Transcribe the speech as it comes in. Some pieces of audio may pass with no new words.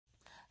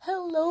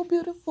Hello,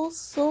 beautiful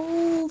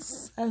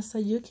souls. As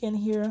you can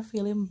hear, I'm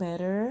feeling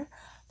better.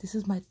 This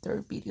is my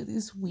third video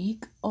this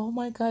week. Oh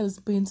my god, it's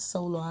been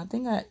so long.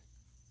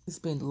 It's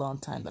been a long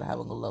time that I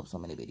haven't uploaded so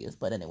many videos.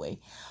 But anyway,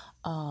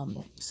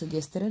 so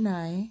yesterday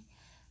night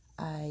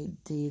I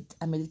did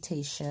a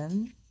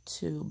meditation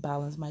to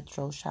balance my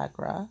throat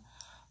chakra.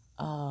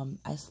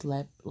 I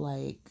slept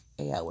like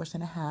 8 hours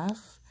and a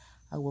half.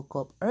 I woke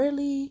up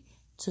early,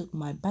 took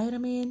my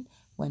vitamin,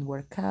 went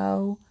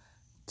workout,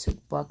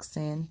 took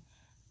boxing.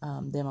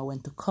 Then I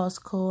went to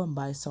Costco and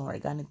buy some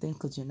organic things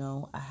because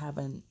I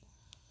haven't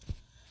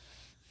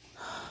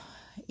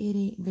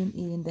been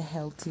eating the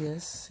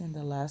healthiest in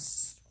the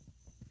last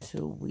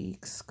 2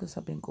 weeks because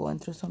I've been going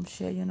through some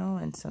shit,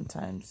 and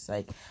sometimes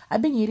like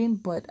I've been eating,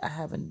 but I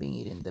haven't been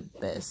eating the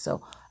best.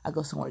 So I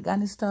got some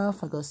organic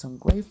stuff. I got some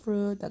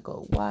grapefruit. I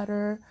got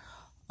water.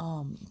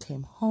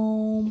 Came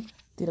home,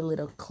 did a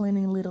little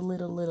cleaning,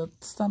 little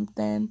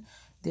something.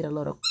 Did a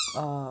lot of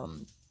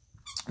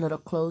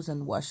clothes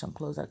and wash some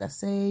clothes, like I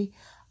say.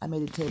 I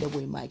meditated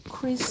with my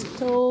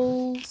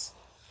crystals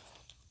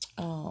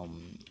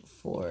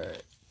for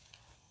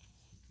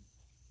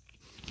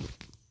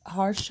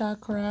heart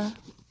chakra.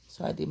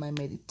 So I did my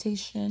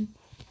meditation.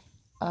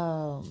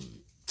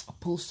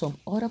 Pulled some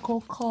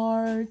oracle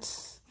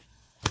cards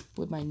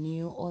with my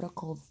new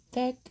oracle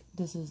deck.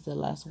 This is the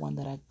last one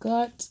that I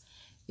got.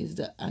 Is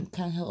the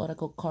Archangel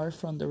Oracle card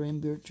from the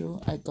Rain Virtue.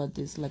 I got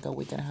this like a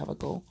week and a half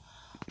ago.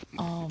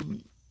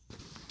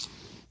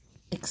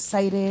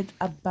 Excited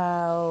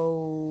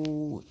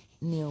about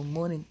new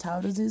moon in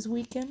Taurus this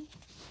weekend.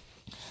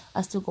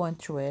 I'm still going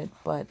through it,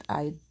 but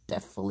I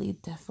definitely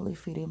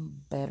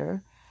feeling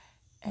better,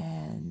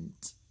 and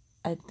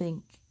I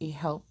think it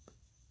helped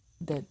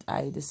that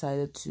I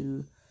decided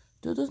to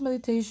do this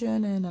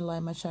meditation and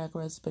align my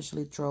chakras,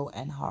 especially throat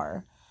and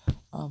heart,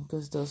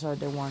 because those are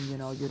the ones you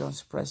don't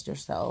express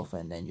yourself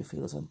and then you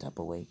feel some type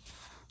of way.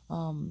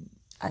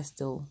 I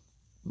still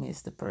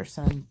miss the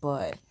person,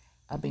 but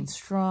I've been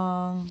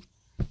strong.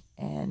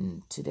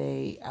 And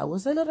today I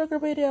was a little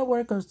aggravated at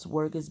work because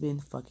work has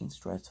been fucking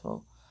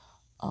stressful.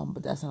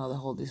 But that's another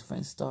whole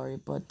different story.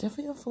 But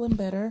definitely I'm feeling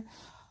better.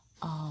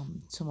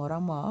 Tomorrow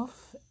I'm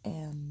off,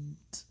 and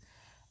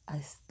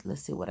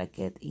let's see what I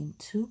get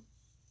into.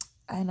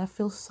 And I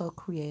feel so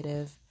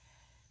creative.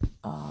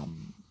 I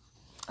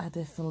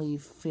definitely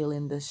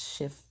feeling the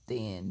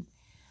shifting.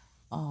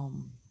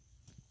 And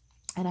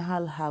I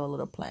have a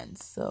little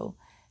plans. So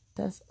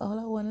that's all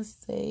I want to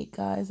say,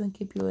 guys, and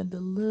keep you in the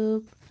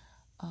loop.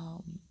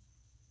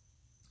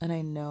 And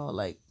I know,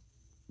 like,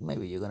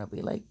 maybe you're gonna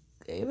be like,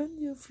 even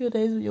you few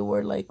days you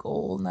were like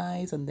all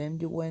nice, and then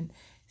you went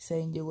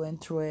saying you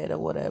went through it or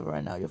whatever,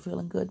 and now you're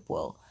feeling good.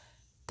 Well,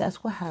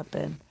 that's what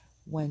happened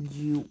when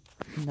you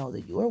know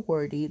that you are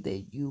worthy,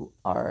 that you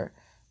are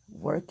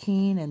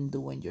working and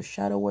doing your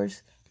shadow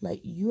works. Like,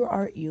 you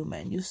are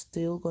human. You're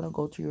still gonna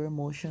go through your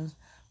emotions,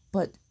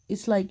 but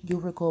it's like you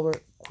recover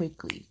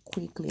quickly.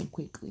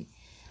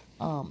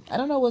 I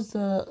don't know what's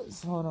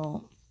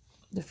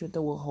the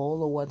future will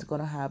hold or what's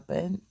gonna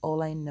happen.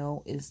 All I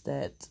know is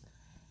that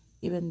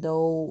even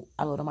though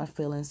a lot of my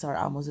feelings are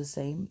almost the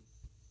same,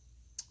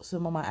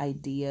 some of my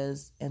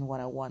ideas and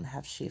what I want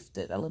have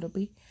shifted a little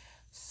bit.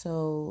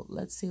 So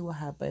let's see what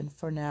happens.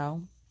 For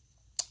now,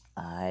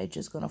 I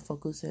just gonna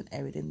focus on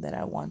everything that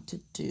I want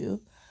to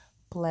do,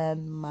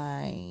 plan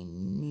my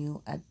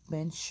new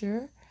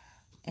adventure,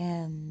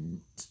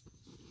 and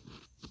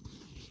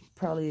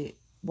probably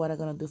what I'm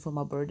gonna do for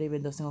my birthday,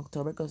 even though it's in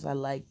October, because I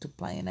like to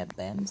plan in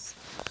advance.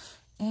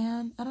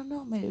 And I don't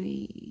know,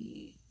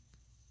 maybe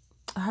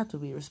I have to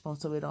be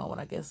responsible. I don't want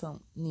to get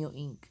some new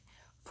ink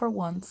for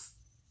once,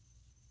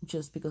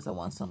 just because I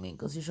want some ink.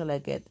 Because usually I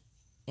get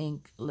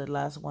ink the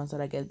last ones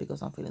that I get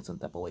because I'm feeling some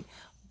type of way.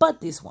 But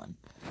this one,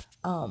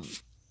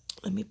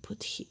 let me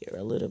put here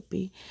a little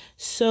bit.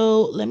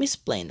 So let me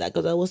explain that,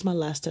 because that was my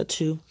last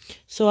tattoo.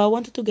 So I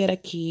wanted to get a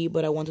key,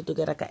 but I wanted to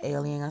get like an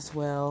alien as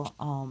well.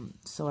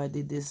 So I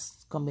did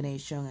this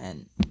combination,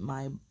 and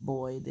my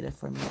boy did it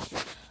for me,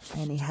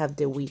 and he have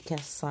the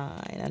weakest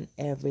sign and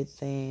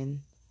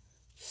everything.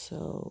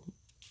 So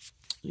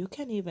you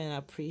can't even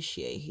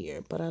appreciate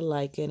here, but I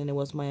like it, and it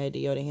was my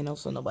idea, and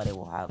so nobody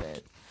will have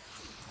it.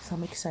 So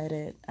I'm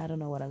excited. I don't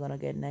know what I'm gonna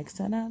get next,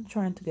 and I'm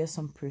trying to get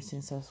some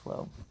piercings as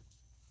well.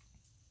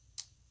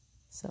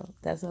 So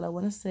that's all I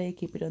want to say.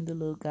 Keep it on the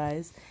loop,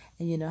 guys.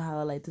 And you know how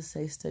I like to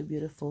say, stay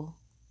beautiful,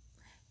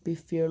 be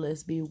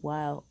fearless, be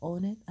wild,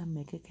 own it, and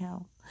make it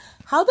count.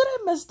 How did I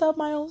mess up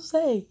my own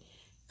say?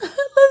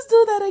 Let's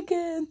do that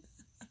again.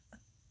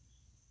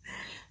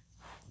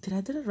 Did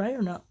I do it right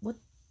or not? What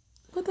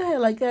the hell?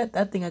 Like that?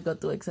 I think I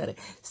got too excited.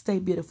 Stay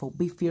beautiful,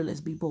 be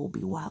fearless, be bold,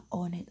 be wild,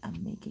 own it,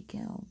 and make it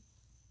count.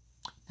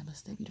 Now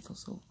stay beautiful,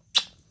 soul.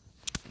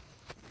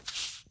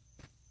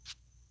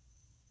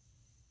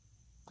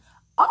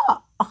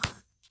 Ah!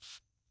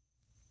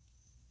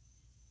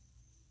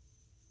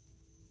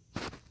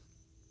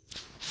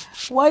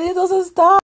 Why it doesn't stop?